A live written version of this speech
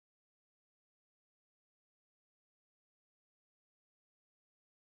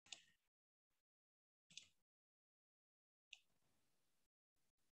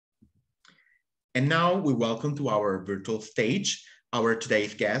And now we welcome to our virtual stage our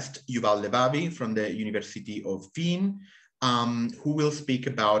today's guest, Yuval Levavi from the University of Vienna, who will speak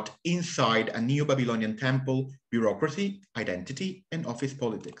about Inside a Neo-Babylonian Temple, Bureaucracy, Identity, and Office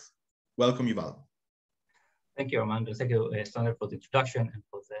Politics. Welcome, Yuval. Thank you, Armando. Thank you, Sander, for the introduction and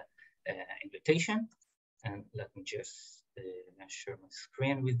for the invitation. And let me just share my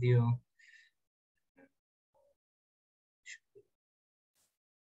screen with you.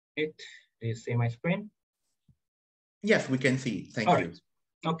 Do you see my screen? Yes, we can see. Thank you.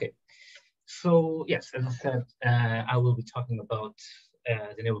 Okay. So yes, as I said, I will be talking about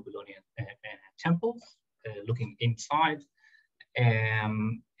the Neo-Babylonian temples, looking inside.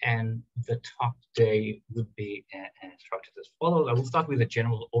 And the talk today would be structured as follows. I will start with a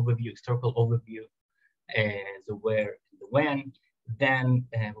general overview, historical overview, the where and the when. Then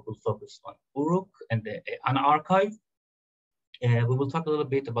we will focus on Uruk and the Eanna archive. We will talk a little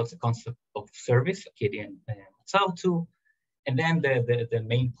bit about the concept of service, Akkadian Matzautu, and then the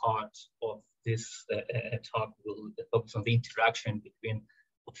main part of this talk will focus on the interaction between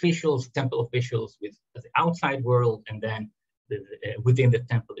officials, temple officials, with the outside world, and then within the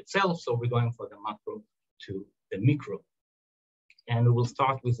temple itself. So we're going from the macro to the micro. And we will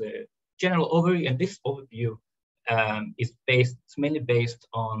start with a general overview, and this overview is mainly based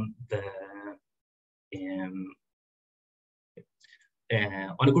on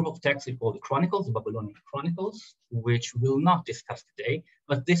on a group of texts we call the Chronicles, the Babylonian Chronicles, which we'll not discuss today,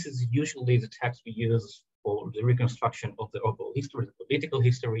 but this is usually the text we use for the reconstruction of the overall history, the political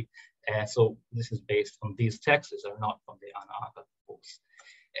history. So this is based on these texts, these are not from the Eanna archive books.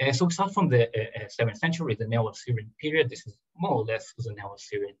 So we start from the 7th century, the Neo-Assyrian period. This is more or less the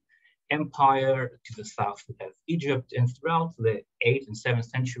Neo-Assyrian Empire. To the south, we have Egypt, and throughout the 8th and 7th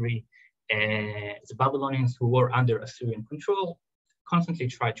century, the Babylonians who were under Assyrian control constantly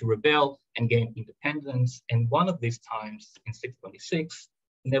tried to rebel and gain independence. And one of these times, in 626,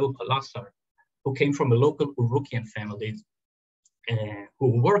 Nabopolassar, who came from a local Urukian family who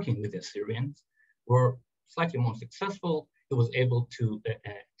were working with the Assyrians, were slightly more successful. He was able to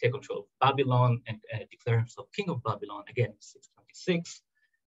take control of Babylon and declare himself king of Babylon again in 626.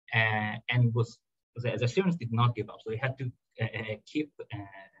 And the Assyrians did not give up. So he had to keep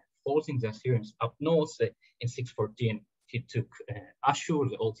forcing the Assyrians up north. In 614, he took Ashur,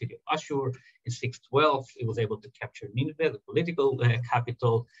 the old city of Ashur. In 612, he was able to capture Nineveh, the political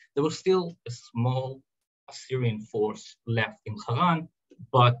capital. There was still a small Assyrian force left in Haran,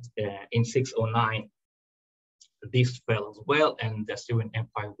 but in 609, this fell as well, and the Assyrian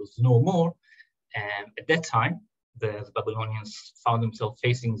Empire was no more. And at that time, the Babylonians found themselves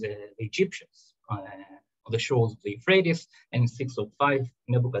facing the Egyptians on the shores of the Euphrates, and in 605,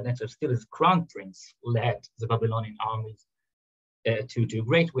 Nebuchadnezzar, still as crown prince, led the Babylonian armies to a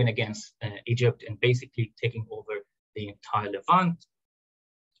great win against Egypt and basically taking over the entire Levant.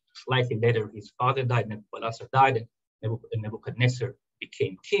 Slightly later, his father died, Nabopolassar died, and Nebuchadnezzar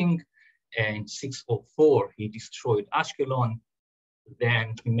became king. And in 604, he destroyed Ashkelon.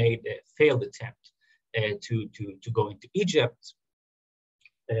 Then he made a failed attempt to go into Egypt.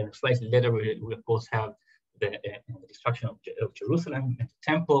 Slightly later, we of course have the destruction of Jerusalem and the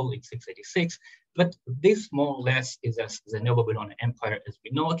temple in 686. But this more or less is as the Neo-Babylonian Empire as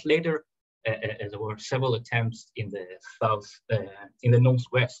we know it. Later, there were several attempts in the in the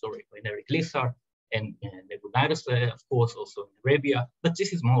northwest, by Neriglissar and Nabonidus, of course, also in Arabia. But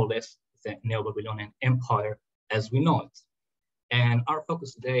this is more or less the Neo-Babylonian Empire as we know it. And our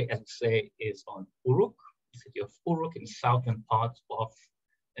focus today, as we say, is on Uruk, the city of Uruk in the southern part of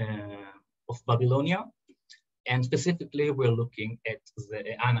Babylonia. And specifically, we're looking at the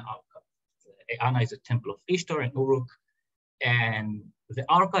Eanna archive. Eanna is a temple of Ištar in Uruk. And the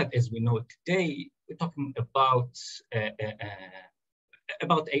archive, as we know it today, we're talking about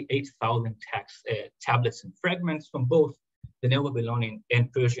 8,000 tablets and fragments from both the Neo-Babylonian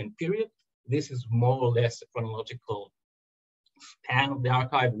and Persian period. This is more or less a chronological span of the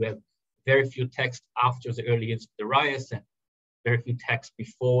archive. We have very few texts after the early years of Darius and very few texts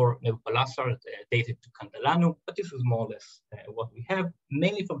before Nabopolassar, dated to Kandalanu, but this is more or less what we have,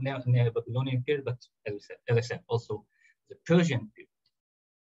 mainly from the Neo-Babylonian period, but as I said, also the Persian period.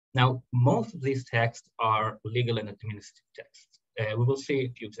 Now, most of these texts are legal and administrative texts. We will see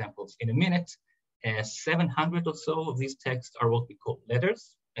a few examples in a minute. 700 or so of these texts are what we call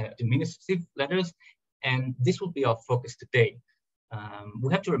letters, administrative letters, and this will be our focus today.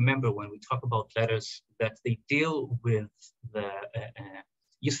 We have to remember when we talk about letters that they deal with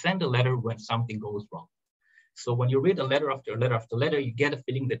you send a letter when something goes wrong. So when you read a letter after letter after letter, you get a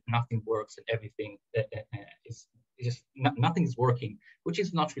feeling that nothing works and everything is nothing is working, which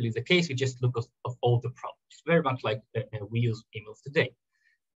is not really the case. You just look of all the problems, very much like we use emails today.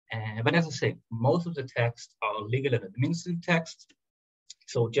 But as I said, most of the texts are legal and administrative texts.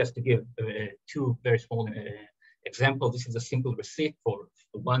 So just to give two very small examples, this is a simple receipt for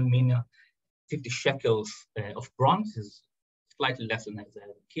 1 mina, 50 shekels of bronze, is slightly less than a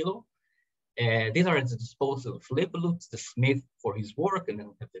kilo. These are at the disposal of Leibowitz, the smith, for his work, and then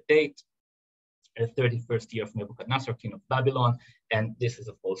we have the date, 31st year of Nebuchadnezzar, king of Babylon, and this is,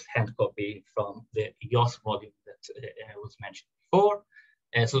 of course, hand copy from the Yos volume that was mentioned before.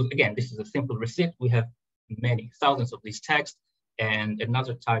 So again, this is a simple receipt. We have many thousands of these texts, and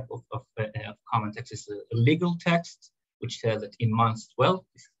another type of common text is a legal text, which says that in month 12,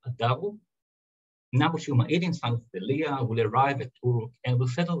 this is Adaru, Nabushuma'idin, son of Beliah, will arrive at Uruk and will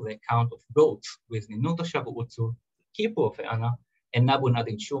settle the account of goats with Ninuta Shabu'utsu, Kipu of Eanna, and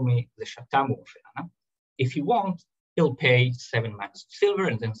Nabunadin Shumi, the Shatamu of Eanna. If he won't, he'll pay 7 minas of silver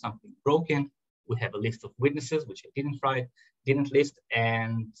and then something broken. We have a list of witnesses, which I didn't list.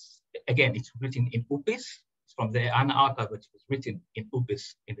 And again, it's written in Upis. It's from the Eanna archive, which was written in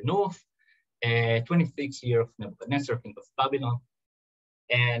Upis in the north. 26th year of Nebuchadnezzar, king of Babylon.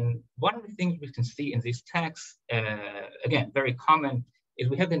 And one of the things we can see in these texts, again, very common, is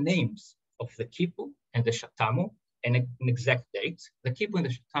we have the names of the Kipu and the Shatamu and an exact date. The Kipu and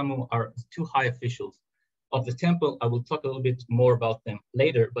the Shatamu are the 2 high officials of the temple. I will talk a little bit more about them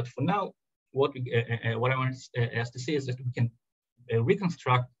later, but for now, what I want us to see is that we can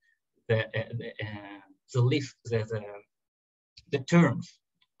reconstruct the list, the terms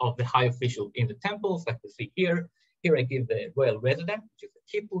of the high officials in the temples, like we see here. Here I give the royal resident, which is the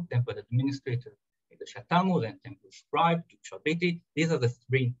Kipu, temple administrator, the Shatamu, then temple scribe, Shabiti. These are the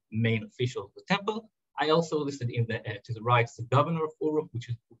 3 main officials of the temple. I also listed in the to the right the governor of Uruk, which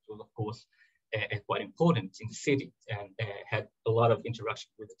was of course quite important in the city and had a lot of interaction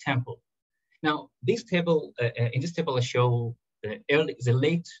with the temple. Now, this table, in this table, I show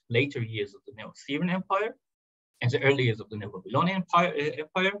the later years of the Neo-Assyrian Empire and the early years of the Neo-Babylonian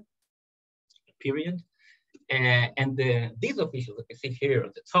Empire period. And these officials that you see here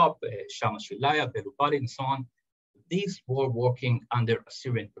at the top, Shama Shilaya, Belubadi, and so on, these were working under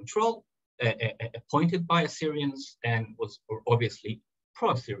Assyrian control, appointed by Assyrians, and were obviously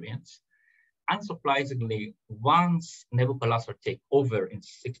pro-Assyrians. Unsurprisingly, once Nebuchadnezzar take over in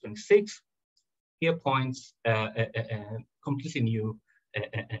 626, he appoints a completely new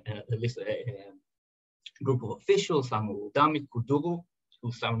group of officials, Samudami Kudugu,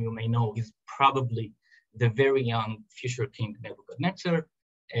 who some of you may know is probably the very young future king Nebuchadnezzar,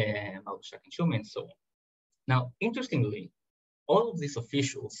 and so on. Now, interestingly, all of these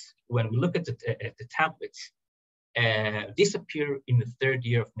officials, when we look at the tablets, disappear in the 3rd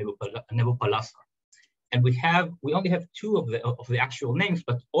year of Nebuchadnezzar. And we only have 2 of the actual names,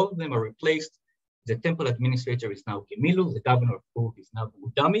 but all of them are replaced. The temple administrator is now Gemilu, the governor of Uruk is now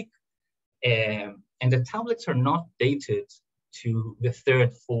Udamik, and the tablets are not dated to the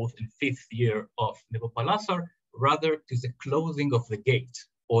 3rd, 4th, and 5th year of Nebuchadnezzar, rather to the closing of the gate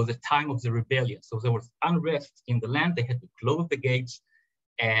or the time of the rebellion. So there was unrest in the land, they had to close the gates,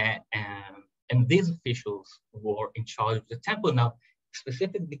 and these officials were in charge of the temple. Now,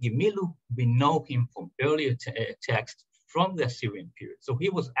 specifically Gemilu, we know him from earlier texts from the Assyrian period. So he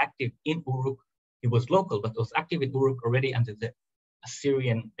was active in Uruk. He was local, but was active in Uruk already under the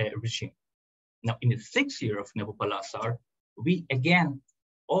Assyrian regime. Now, in the 6th year of Nebuchadnezzar,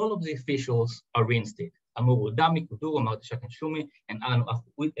 all of the officials are reinstated. Amuru Dami, Kudu, Mardashak, and Shumi, and Anu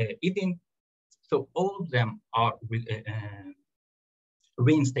Idin. So all of them are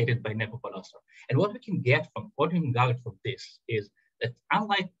reinstated by Nebuchadnezzar. And what we can get from this is that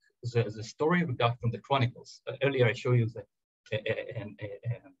unlike the story we got from the Chronicles, earlier I showed you a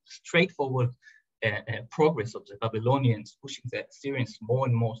straightforward progress of the Babylonians pushing the Assyrians more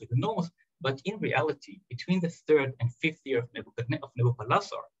and more to the north, but in reality, between the 3rd and 5th year of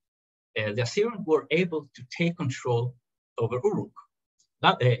Nebuchadnezzar, the Assyrians were able to take control over Uruk.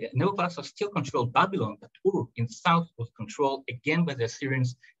 Nebuchadnezzar still controlled Babylon, but Uruk in the south was controlled again by the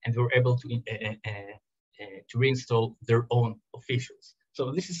Assyrians, and they were able to reinstall their own officials.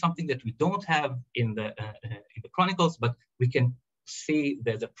 So this is something that we don't have in the Chronicles, but we can see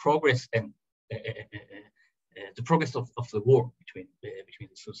the progress and the progress of the war between the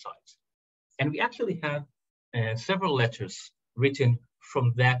 2 sides. And we actually have several letters written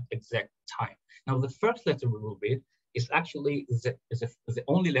from that exact time. Now, the first letter we will read is actually the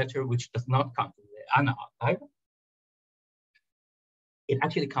only letter which does not come from the Eanna archive. It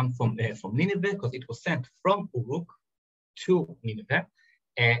actually comes from Nineveh because it was sent from Uruk to Nineveh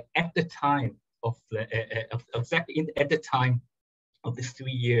at the time exactly at the time of these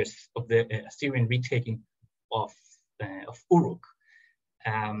 3 years of the Assyrian retaking of Uruk.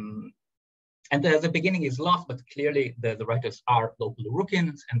 And the beginning is lost, but clearly the writers are local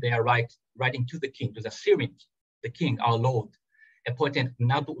Urukians, and they are writing to the king, to the Assyrians. The king, our Lord, appointed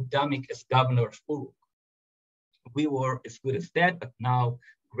Neo-Babylonian as governor of Uruk. We were as good as dead, but now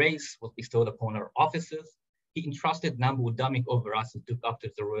grace was bestowed upon our officers. He entrusted Neo-Babylonian over us and took after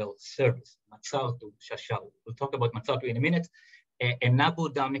the royal service. Matsartu Shashal. We'll talk about Matsartu in a minute. And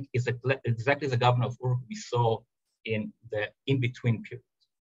Neo-Babylonian is exactly the governor of Uruk we saw in the in-between period.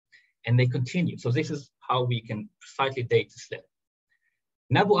 And they continue. So this is how we can precisely date this letter.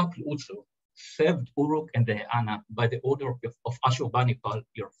 Neo-Babylonian served Uruk and the Eanna by the order of Ashurbanipal,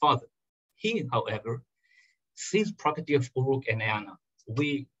 your father. He, however, seized property of Uruk and Eanna.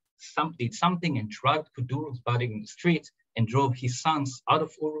 We did something and dragged Kuduruk's body in the street and drove his sons out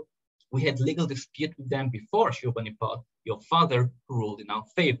of Uruk. We had legal dispute with them before Ashurbanipal, your father, who ruled in our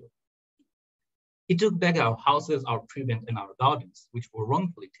favor. He took back our houses, our prebend, and our gardens, which were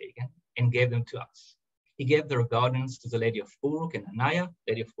wrongfully taken, and gave them to us. He gave their gardens to the lady of Uruk and Anaya.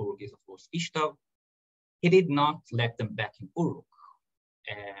 Lady of Uruk is, of course, Ishtar. He did not let them back in Uruk.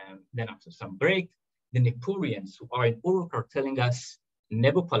 And then after some break, the Nippurians who are in Uruk are telling us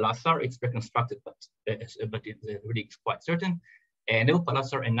Nebuchadnezzar, it's reconstructed, but it really is quite certain.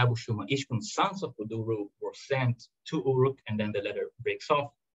 Nebuchadnezzar and Nabu Shuma Ishkun, sons of Kuduru, were sent to Uruk, and then the letter breaks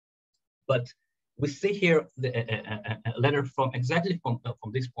off. But we see here a letter from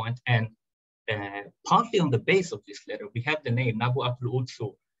this point, and partly on the base of this letter, we have the name Nabu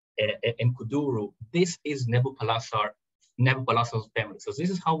Utsu and Kuduru. This is Nebuchadnezzar's family. So this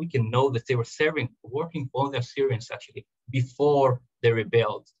is how we can know that they were working for the Assyrians actually before they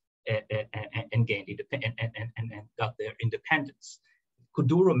rebelled and gained and got their independence.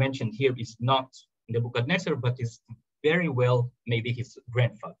 Kuduru mentioned here is not Nebuchadnezzar, but is very well maybe his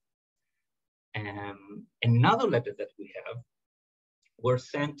grandfather. Another letter that we have were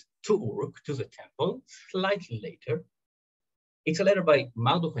sent to Uruk, to the temple, slightly later. It's a letter by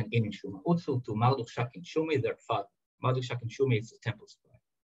Marduk and Emin Shuma Utsu to Marduk Shak and Shumi, their father. Marduk Shak and Shumi is the temple scribe.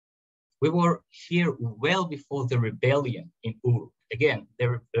 We were here well before the rebellion in Uruk. Again,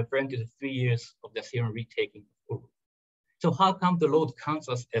 they're referring to the 3 years of the Assyrian retaking of Uruk. So how come the Lord counts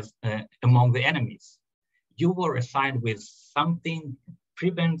us as among the enemies? You were assigned with something,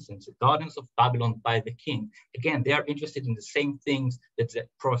 prebends and the gardens of Babylon by the king. Again, they are interested in the same things that the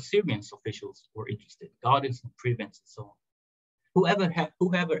pro-Assyrian officials were interested, gardens and prebends and so on. Whoever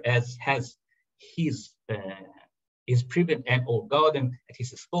has his prebend and or garden at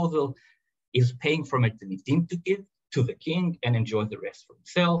his disposal is paying from it the midim to give to the king and enjoy the rest for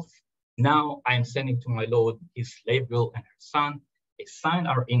himself. Now I am sending to my lord his slave girl and her son. Assign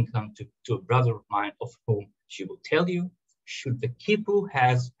our income to a brother of mine, of whom she will tell you. Should the Kipu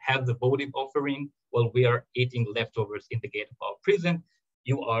have the votive offering while we are eating leftovers in the gate of our prison,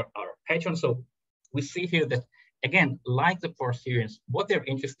 you are our patron. So we see here that, again, like the poor Syrians, what they're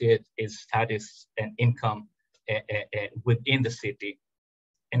interested is status and income within the city.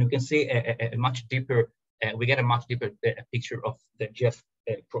 And you can see a much deeper, we get a much deeper picture of the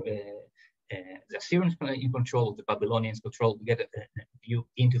Assyrians in control, the Babylonians control. We get a view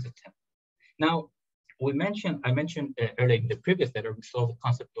into the temple. Now, I mentioned earlier in the previous letter, we saw the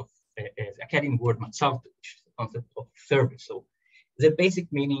concept of Akkadian word matzavta, which is the concept of service. So the basic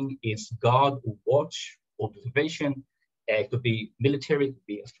meaning is God who watch, observation. It could be military, it could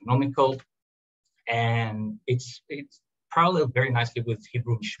be astronomical, and it's paralleled very nicely with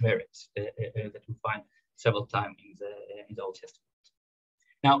Hebrew mishmeret that we find several times in the Old Testament.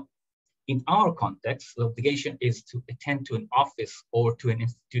 Now, in our context, the obligation is to attend to an office or to an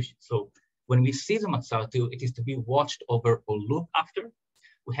institution. So when we see the matzartu, it is to be watched over or looked after.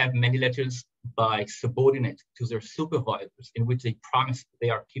 We have many letters by subordinate to their supervisors in which they promise they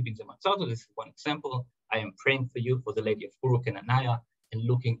are keeping the matzartu. This is one example. I am praying for you, for the lady of Uruk and Anaya, and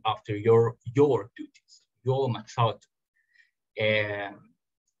looking after your duties, your matzartu.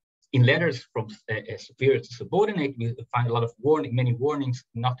 In letters from superior to subordinate, we find a lot of many warnings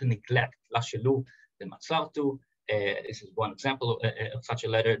not to neglect lashelu, the matzartu. This is one example of such a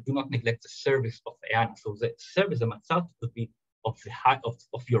letter. Do not neglect the service of Eanna. So the service of matzartu could be of the height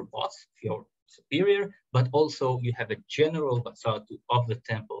of your boss, of your superior, but also you have a general matzartu of the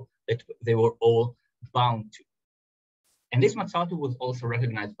temple that they were all bound to. And this matzartu was also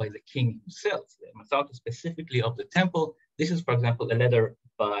recognized by the king himself, the matzartu specifically of the temple. This is, for example, a letter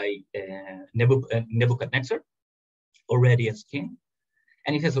by Nebuchadnezzar, already as king.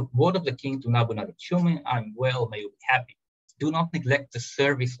 And it has a word of the king to Nabonidus, I'm well, may you be happy. Do not neglect the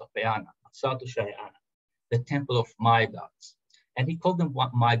service of Eanna, Matsatu Shayana, the temple of my gods. And he called them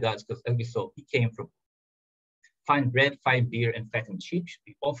my gods because, as we saw, he came from fine bread, fine beer, and fattened sheep should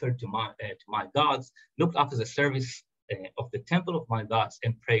be offered to my gods, looked after the service of the temple of my gods,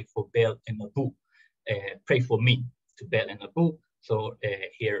 and pray for Baal and Nabu. Pray for me to Baal and Nabu. So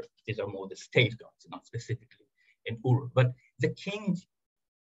here, these are more the state gods, not specifically in Uruk. But the king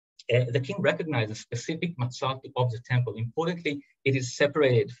recognizes specific matzatu of the temple. Importantly, it is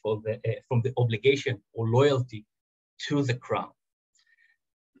separated from the obligation or loyalty to the crown.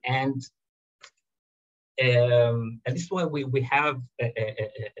 And this is why we have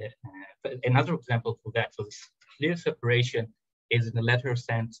another example for that. So this clear separation is in a letter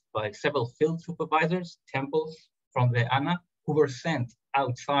sent by several field supervisors, temples from the Eanna, who were sent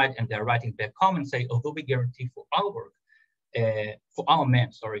outside, and they're writing back home and say, although we guarantee for our work, for our men,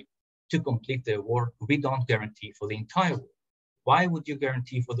 to complete their work, we don't guarantee for the entire work. Why would you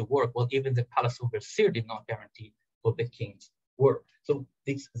guarantee for the work? Well, even the palace overseer did not guarantee for the king's work. So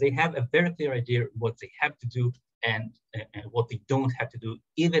they have a very clear idea what they have to do and what they don't have to do,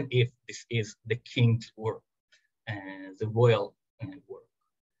 even if this is the king's work, the royal work.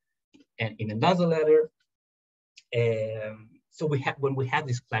 And in another letter, so when we have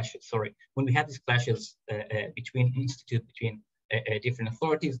these clashes between different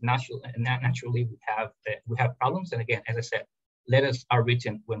authorities, naturally we have problems. And again, as I said, letters are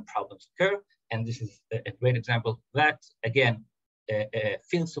written when problems occur, and this is a great example of that. Again, a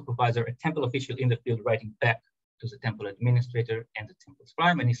field supervisor, a temple official in the field, writing back to the temple administrator and the temple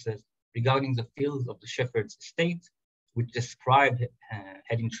scribe, and he says, regarding the fields of the shepherd's estate, which the scribe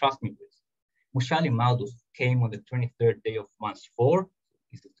had entrusted me with, Mushali Maldus came on the 23rd day of month 4,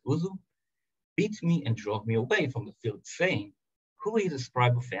 this is Uzu, beat me and drove me away from the field, saying, who is the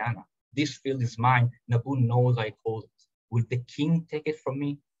scribe of Eanna? This field is mine. Nabu knows I hold it. Will the king take it from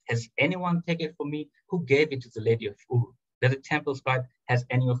me? Has anyone taken it from me? Who gave it to the lady of Uruk? Does the temple scribe have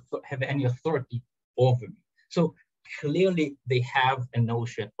any authority over me? So clearly they have a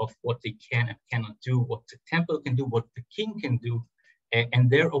notion of what they can and cannot do, what the temple can do, what the king can do, and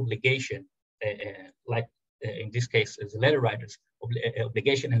their obligation, in this case, as the letter writers,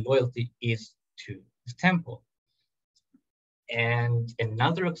 obligation and loyalty is to the temple. And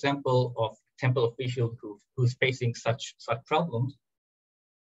another example of temple official who's facing such problems,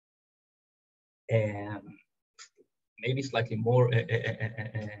 maybe slightly more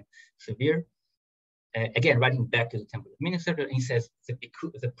severe. Again, writing back to the temple administrator, and he says,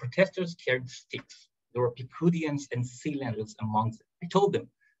 the protesters carried sticks. There were Picudians and Sealanders among them. I told them,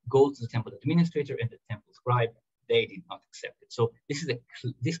 go to the temple administrator and the temple scribe. They did not accept it. So this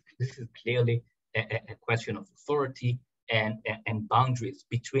is clearly a question of authority and boundaries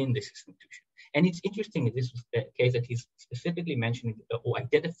between this institution. And it's interesting in this case that he's specifically mentioning or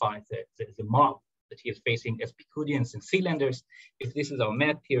identified the mob that he is facing as Picudians and Sealanders. If this is our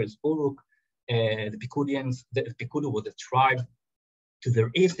map, here is Uruk. The Picudu was the tribe to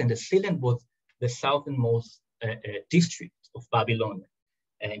their east, and the Sealand was the southernmost district of Babylonia.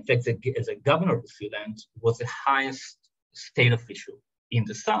 And in fact, the governor of the Sealand was the highest state official in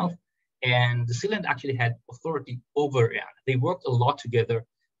the south, and the Sealand actually had authority over Eanna. They worked a lot together,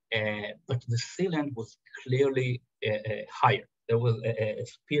 but the Sealand was clearly higher. There was a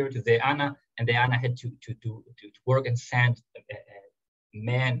superior to the Eanna, and the Eanna had to work and send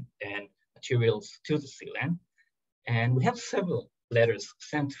men and materials to the Sealand. And we have several letters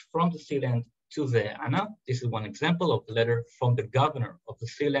sent from the Sealand to the Eanna. This is one example of the letter from the governor of the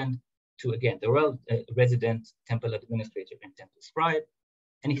Sealand to, again, the royal resident, temple administrator, and temple scribe.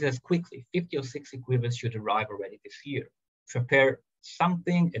 And he says, quickly, 50 or 60 quivers should arrive already this year. Prepare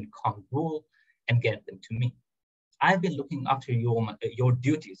something and come rule and get them to me. I've been looking after your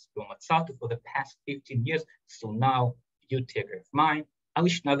duties, your matzatu, for the past 15 years, so now you take care of mine. I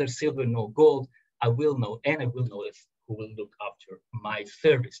wish neither silver nor gold. I will know, and I will notice who will look after my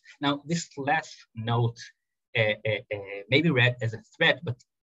service. Now, this last note may be read as a threat, but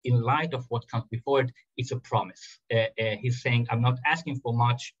in light of what comes before it, it's a promise. He's saying, I'm not asking for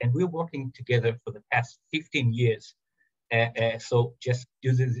much, and we're working together for the past 15 years. So just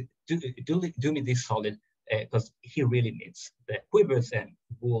do me this solid, because he really needs the quivers and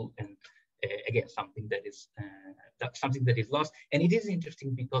wool, and again, something that is lost. And it is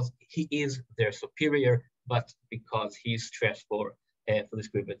interesting because he is their superior, but because he's stressed for the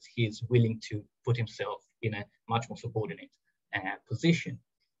quivers, he is willing to put himself in a much more subordinate position.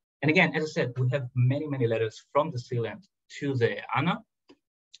 And again, as I said, we have many, many letters from the Sealand to the Eanna.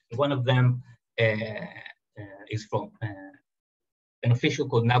 One of them is from an official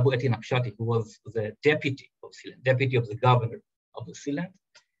called Nabu Eti Nakshati, who was the deputy of Sealand, deputy of the governor of the Sealand.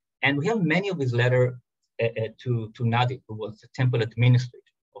 And we have many of his letters to Nadin, who was the temple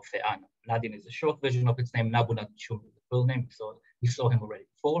administrator of Eanna. Nadin is a short version of its name. Nabu Nadin Shum is the full name, so we saw him already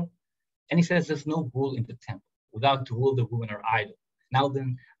before. And he says there's no wool in the temple. Without wool, the women are idle. Now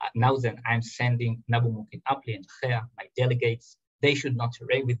then, I'm sending Nabu Mukin Apli and Chea, my delegates. They should not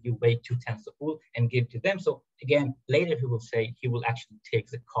array with you, weigh 2/10 of wool and give to them. So again, later he will say he will actually take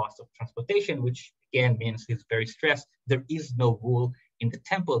the cost of transportation, which again means he's very stressed. There is no wool in the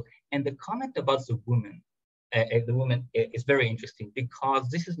temple. And the comment about the woman is very interesting, because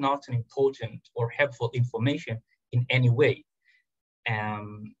this is not an important or helpful information in any way.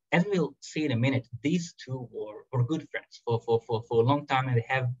 As we'll see in a minute, these two were good friends for a long time, and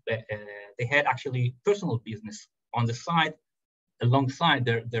they had actually personal business on the side, alongside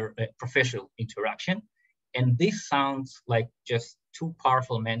their professional interaction. And this sounds like just two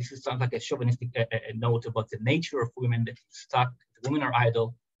powerful men. This sounds like a chauvinistic note about the nature of women, that stuck, the women are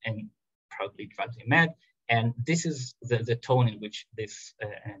idle and probably drives him mad. And this is the tone in which this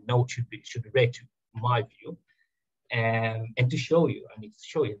note should be read, to my view. And to show you, I need to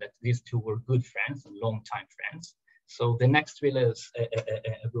show you that these two were good friends and long-time friends. So the next three letters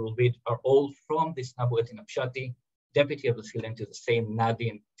we will read are all from this Nabu Etin Apshati, deputy of the Silen to the same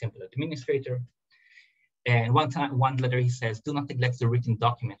Nadin temple administrator. And one letter he says, do not neglect the written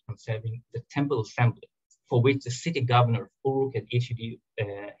document concerning the temple assembly, for which the city governor of Uruk had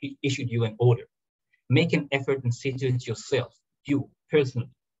issued you an order. Make an effort and see to it yourself, you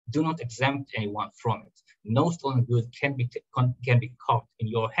personally. Do not exempt anyone from it. No stolen good can be caught in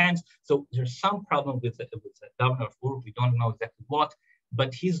your hands. So there's some problem with the governor of Uruk. We don't know exactly what,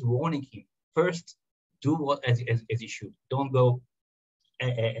 but he's warning him. First, do what as you should. Don't go,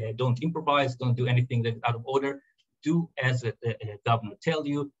 don't improvise. Don't do anything that's out of order. Do as the governor tells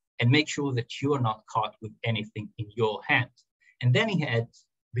you, and make sure that you are not caught with anything in your hands. And then he adds,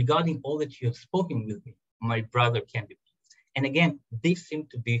 regarding all that you have spoken with me, my brother can be. And again, this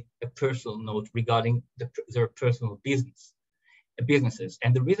seemed to be a personal note regarding their personal businesses.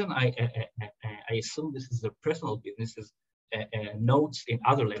 And the reason I assume this is a personal business is notes in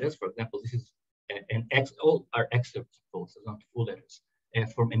other letters. For example, this is all are excerpts, of course, not full letters,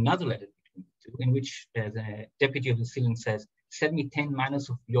 from another letter between the two, in which the deputy of the Silen says, send me 10 minas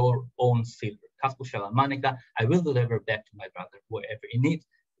of your own silver. I will deliver back to my brother whatever he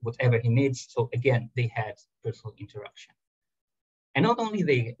needs. So again, they had personal interaction. And not only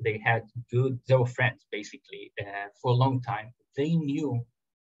they were friends, basically, for a long time. They knew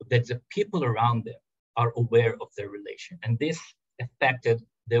that the people around them are aware of their relation. And this affected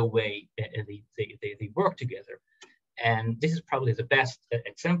the way they work together. And this is probably the best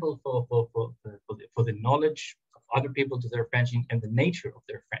example for the knowledge of other people to their friendship and the nature of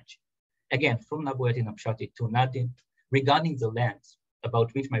their friendship. Again, from Nabu Etin Apshati to Nadin, regarding the lands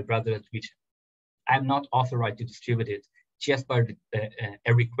about which my brother has written, I'm not authorized to distribute it just by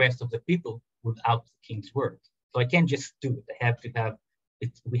a request of the people without the king's word. So I can't just do it.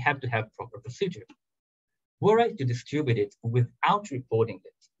 We have to have proper procedure. Were I to distribute it without reporting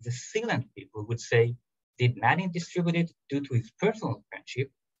it, the Silen people would say, did Nadin distribute it due to his personal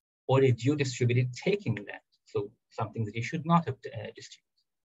friendship, or did you distribute it taking that? So something that he should not have distributed.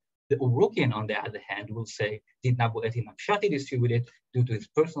 The Urukian, on the other hand, will say, did Nabu Etin Apshati distribute it due to his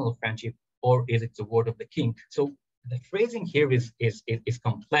personal friendship, or is it the word of the king? So the phrasing here is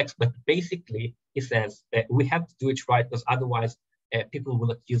complex, but basically it says we have to do it right, because otherwise people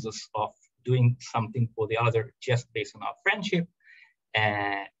will accuse us of doing something for the other just based on our friendship.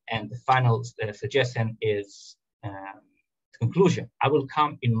 And the final suggestion is conclusion. I will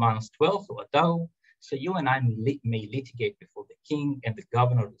come in month 12 or Adar, so you and I may litigate before the king and the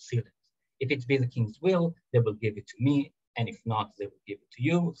governor of the Silen. If it be the king's will, they will give it to me, and if not, they will give it to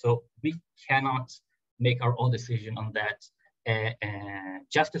you. So we cannot make our own decision on that.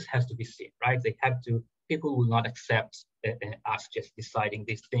 Justice has to be seen, right? People will not accept us just deciding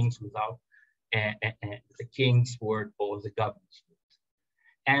these things without the king's word or the governor's word.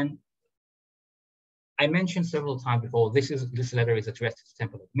 And I mentioned several times before, this letter is addressed to the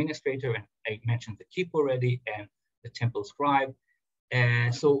temple administrator, and I mentioned the keep already and the temple scribe.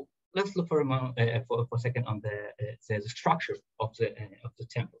 So let's look for a second on the structure of the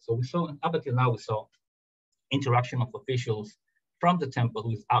temple. So we saw, up until now, we saw interaction of officials from the temple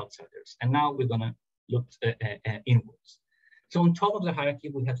with outsiders. And now we're going to look inwards. So on top of the hierarchy,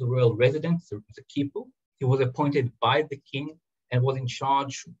 we have the royal resident, the Kipu. He was appointed by the king and was in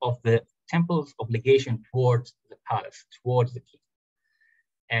charge of the temple's obligation towards the palace, towards the king.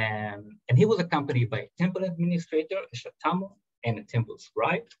 And he was accompanied by a temple administrator, a shatamu, and a temple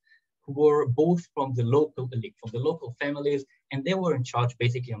scribe, who were both from the local elite, from the local families, and they were in charge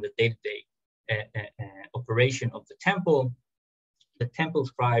basically on the day-to-day operation of the temple. The temple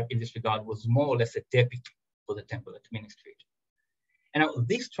scribe in this regard was more or less a deputy for the temple administrator. And now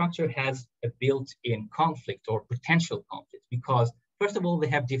this structure has a built-in conflict or potential conflict because, first of all, they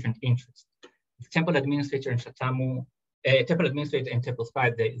have different interests. The temple administrator and temple administrator and temple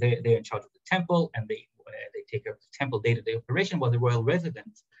scribe, they're in charge of the temple and they take care of the temple day-to-day operation, while the royal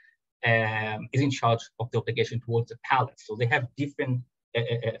resident is in charge of the obligation towards the palace. So they have different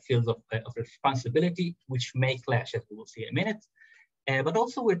fields of responsibility, which may clash, as we will see in a minute. But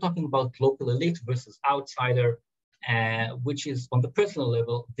also we're talking about local elite versus outsider, which is on the personal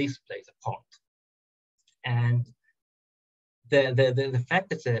level, this plays a part. And the fact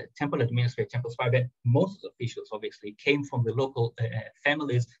that the temple administrator, temple scribe, and most of the officials obviously came from the local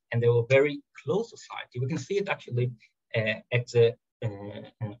families, and they were very close society. We can see it actually at the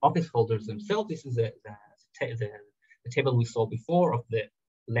office holders themselves. This is the table we saw before of the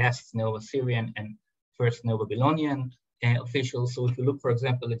last Neo-Assyrian and first Neo-Babylonian officials. So if you look, for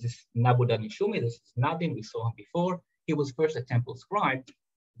example, at this Nabudanishumi, this is Nadin, we saw him before. He was first a temple scribe,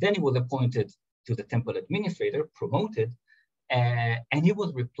 then he was appointed to the temple administrator, promoted, and he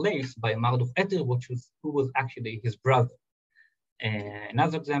was replaced by Marduk Eter, who was actually his brother.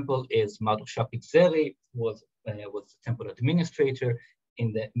 Another example is Marduk Shapik Zeri, who was the temple administrator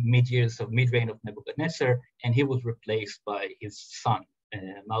in the mid-reign of Nebuchadnezzar, and he was replaced by his son,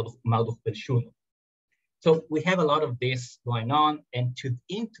 Marduk Belshuno. So we have a lot of this going on, and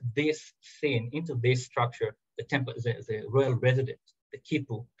into this scene, into this structure, the royal resident, the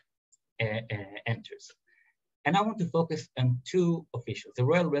Kipu, enters. And I want to focus on two officials, the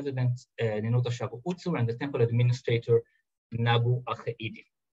royal resident, Ninuta Shava Utsur, and the temple administrator, Nabu Acheidin.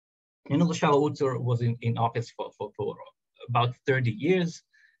 Ninuta Shava Utsur was in office for about 30 years,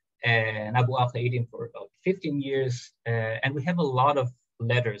 Nabu Acheidin for about 15 years, and we have a lot of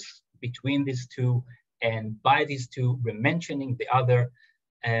letters between these two, and by these two, we're mentioning the other.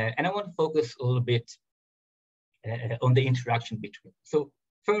 And I want to focus a little bit on the interaction between. So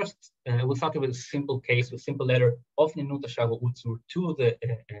first, we'll start with a simple case, a simple letter of Ninuta Shava Utsur to the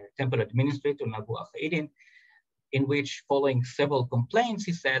temple administrator, Nabu Acheidin, in which, following several complaints,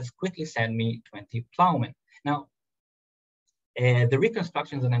 he says, quickly send me 20 plowmen. Now, the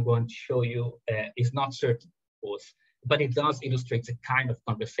reconstructions that I'm going to show you is not certain, of course, but it does illustrate the kind of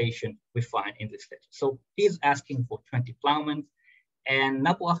conversation we find in this letter. So he's asking for 20 plowmen, and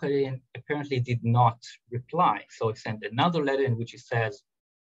Nabu Acheidin apparently did not reply. So he sent another letter in which he says,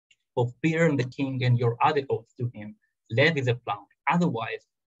 for fear the king and your other oath to him, levy the plowman. Otherwise,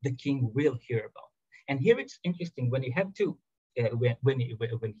 the king will hear about it. And here it's interesting when you have to, when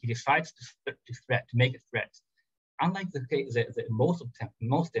he decides to make a threat, unlike the case, most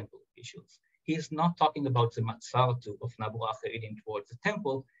temple officials, he is not talking about the matzartu of Nabu Acheidin towards the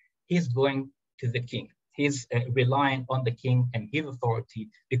temple. He's going to the king. He's relying on the king and his authority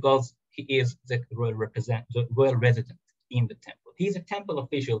because he is the royal resident in the temple. He's a temple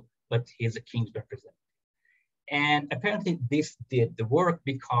official, but he's a king's representative. And apparently this did the work,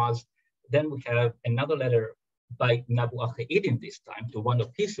 because then we have another letter by Nabu Acheidin this time to one of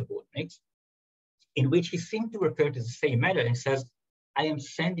his subordinates, in which he seemed to refer to the same matter and says, I am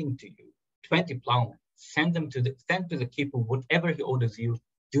sending to you 20 plowmen, send to the Kipu, whatever he orders you,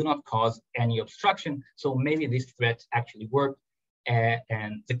 do not cause any obstruction. So maybe this threat actually worked,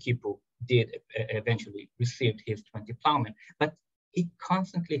 and the Kipu did eventually receive his 20 plowmen. But he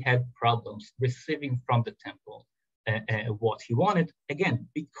constantly had problems receiving from the temple what he wanted, again,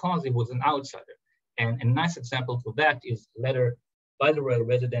 because he was an outsider. And a nice example for that is a letter by the royal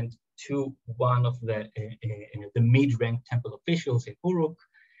resident to one of the mid-rank temple officials in Uruk,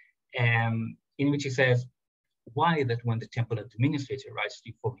 in which he says, why that when the temple administrator writes to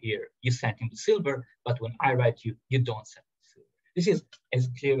you from here, you send him the silver, but when I write you, you don't send the silver. This is as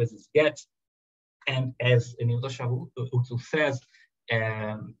clear as it gets. And as Ninuta Shava Utsur says,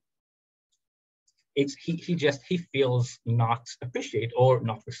 he feels not appreciated or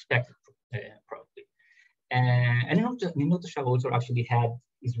not respected properly. And Ninuta Shava Utsur actually had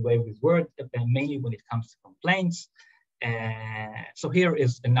his way with words, mainly when it comes to complaints. So here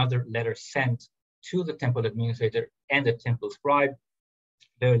is another letter sent to the temple administrator and the temple scribe,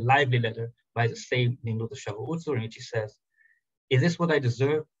 very lively letter by the same Ninuta Shava Utsur, in which he says, is this what I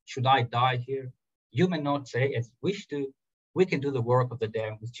deserve? Should I die here? You may not say, as you wish to, we can do the work of the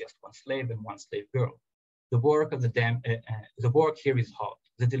dam with just one slave and one slave girl. The work of the dam, the work here is hard.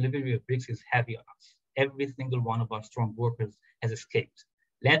 The delivery of bricks is heavy on us. Every single one of our strong workers has escaped.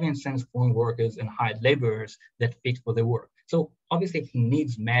 Levian sends foreign workers and hired laborers that fit for the work. So obviously he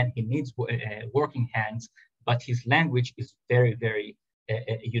needs men, he needs working hands, but his language is very, very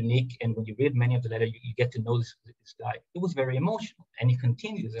unique. And when you read many of the letters, you get to know this guy. He was very emotional. And he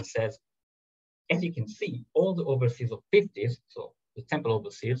continues and says, as you can see, all the overseers of 50s, so the temple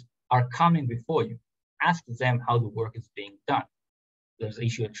overseers, are coming before you. Ask them how the work is being done. There's an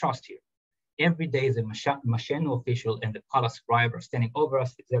issue of trust here. Every day, the Mashenu official and the palace scribe are standing over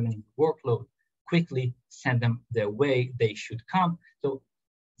us, examining the workload. Quickly send them their way. They should come. So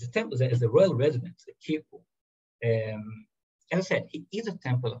the temple is the royal residence, the Kirku. As I said, he is a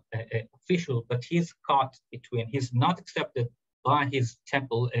temple official, but he's caught between, he's not accepted by his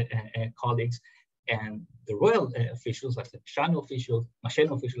temple colleagues and the royal officials, like the Mashenu officials,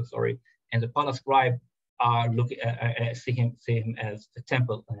 and the palace scribe are looking see him as the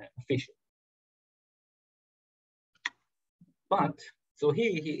temple official. But so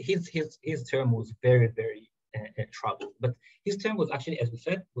his term was very, very troubled. But his term was actually, as we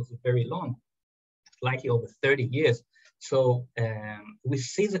said, was very long, slightly over 30 years. So we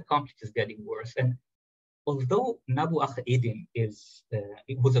see the conflict is getting worse. And although Nabu Achaidin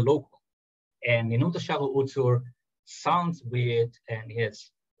it was a local, and Yehuda Shaul Utzur sounds weird, and he has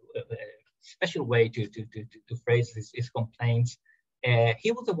a special way to phrase his complaints.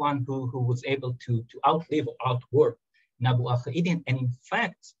 He was the one who was able to outlive or outwork Nabu Achaidin. And in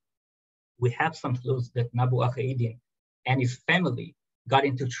fact, we have some clues that Nabu Achaidin and his family got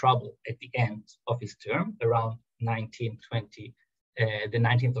into trouble at the end of his term, around 1920, the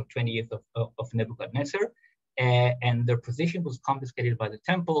 19th or 20th of Nebuchadnezzar, and their position was confiscated by the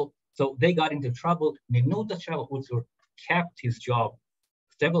temple. So they got into trouble. Yehuda Shaul Utzur kept his job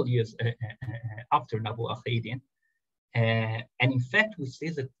several years after Nabu Achaidin. And in fact, we see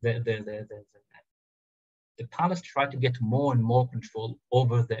that the palace tried to get more and more control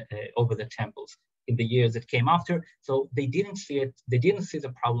over the temples in the years that came after. So they didn't see it. They didn't see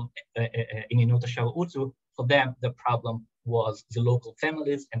the problem in Yehuda Shaul Utzur. For them, the problem was the local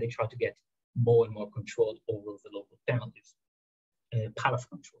families, and they tried to get more and more control over the local families, palace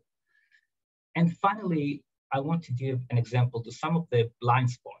control. And finally, I want to give an example to some of the blind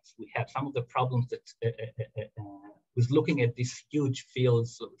spots we have, some of the problems that with looking at these huge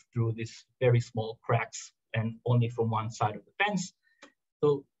fields through these very small cracks and only from one side of the fence.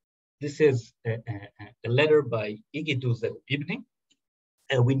 So this is a letter by Igidu Ibni.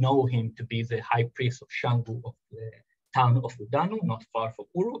 We know him to be the high priest of Shangu of the town of Udanu, not far from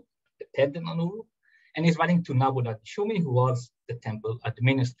Uruk, dependent on Uruk. And he's writing to Nabonidus Shumi, who was the temple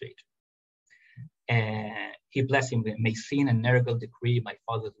administrator. He blessed him with Masin and Nergal decree my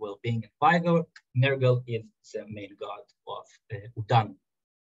father's well-being and vigor. Nergal is the main god of Udanu.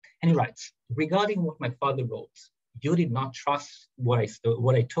 And he writes, regarding what my father wrote, you did not trust what I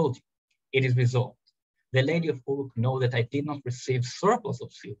told you. It is resolved. The lady of Uruk know that I did not receive surplus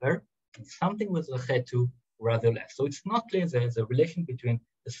of silver, and something with Lechetu rather less. So it's not clear, there's a relation between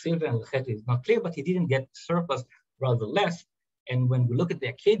the silver and Lechetu is not clear, but he didn't get surplus, rather less. And when we look at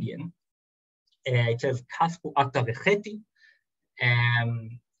the Akkadian, it says Kaspu Ata Vecheti,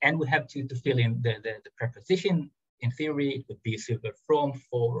 and we have to fill in the preposition. In theory, it would be silver from,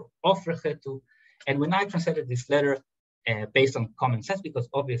 for, of Lechetu. And when I translated this letter, based on common sense, because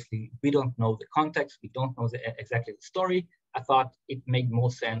obviously we don't know the context, we don't know exactly the story, I thought it made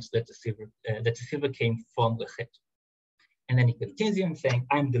more sense that the silver came from Lechetu. And then he continues saying,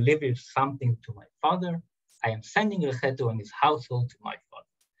 I'm delivering something to my father. I am sending Lechetu and his household to my father.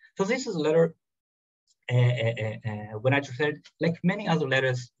 So this is a letter, when I translated, like many other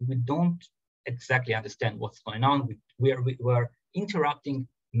letters, we don't exactly understand what's going on. We are interrupting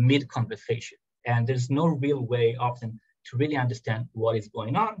mid-conversation. And there's no real way often to really understand what is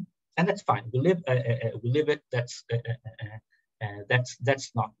going on, and that's fine. We live it. That's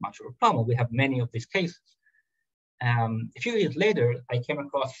not much of a problem. We have many of these cases. A few years later, I came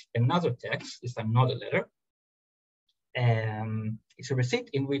across another text. It's another letter. It's a receipt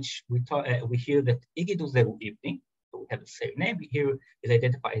in which we hear that Igidu Zeru Ibni, so we have the same name here, is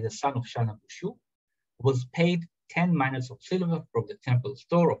identified as the son of Shana Bushu, was paid 10 minas of silver from the temple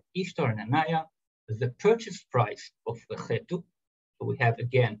store of Ištar and Anaya. The purchase price of Lechetu, so we have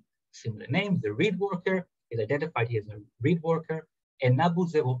again similar name, the reed worker is identified here as a reed worker, and Nabu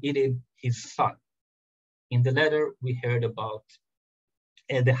Zeru Idin, his son. In the letter, we heard about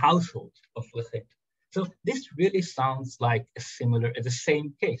the household of Lechetu. So this really sounds like the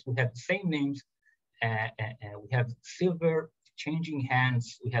same case. We have the same names, we have silver changing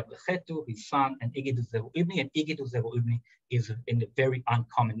hands. We have Lechetu, his son, and Igidu Zeru Ibni, and Igidu Zeru Ibni is in a very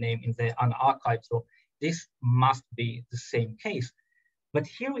uncommon name in the archive. So this must be the same case. But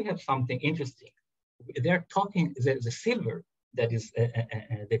here we have something interesting. They're talking the silver that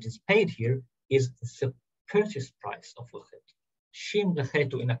is paid here is the purchase price of Lechetu. Shim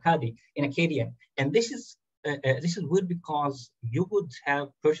Lechetu in Akkadian. And this is weird because you would have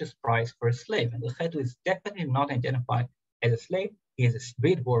purchase price for a slave, and Lechetu is definitely not identified as a slave. He is a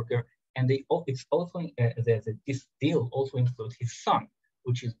street worker, and it's also this deal also includes his son,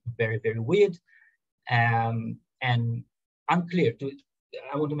 which is very, very weird and unclear.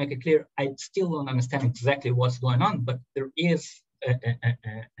 I want to make it clear, I still don't understand exactly what's going on, but there is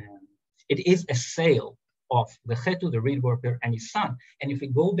it is a sale of Lechetu, the reed worker, and his son. And if we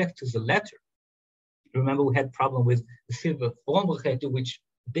go back to the letter, remember we had problem with the silver from Lechetu, which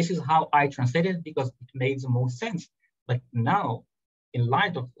this is how I translated it because it made the most sense. But now, in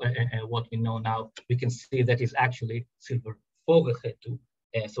light of what we know now, we can see that it's actually silver for Lechetu.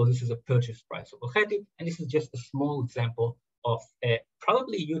 So this is a purchase price of Lechetu, and this is just a small example of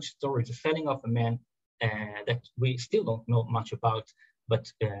probably a huge story, the selling of a man that we still don't know much about,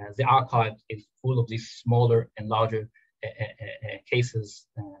 but the archive is full of these smaller and larger cases.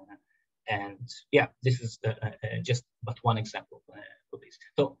 And yeah, this is just but one example for this.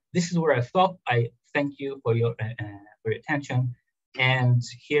 So this is where I stop. I thank you for your attention. And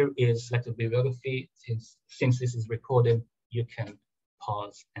here is selected bibliography. Since this is recorded, you can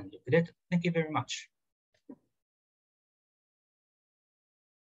pause and look at it. Thank you very much.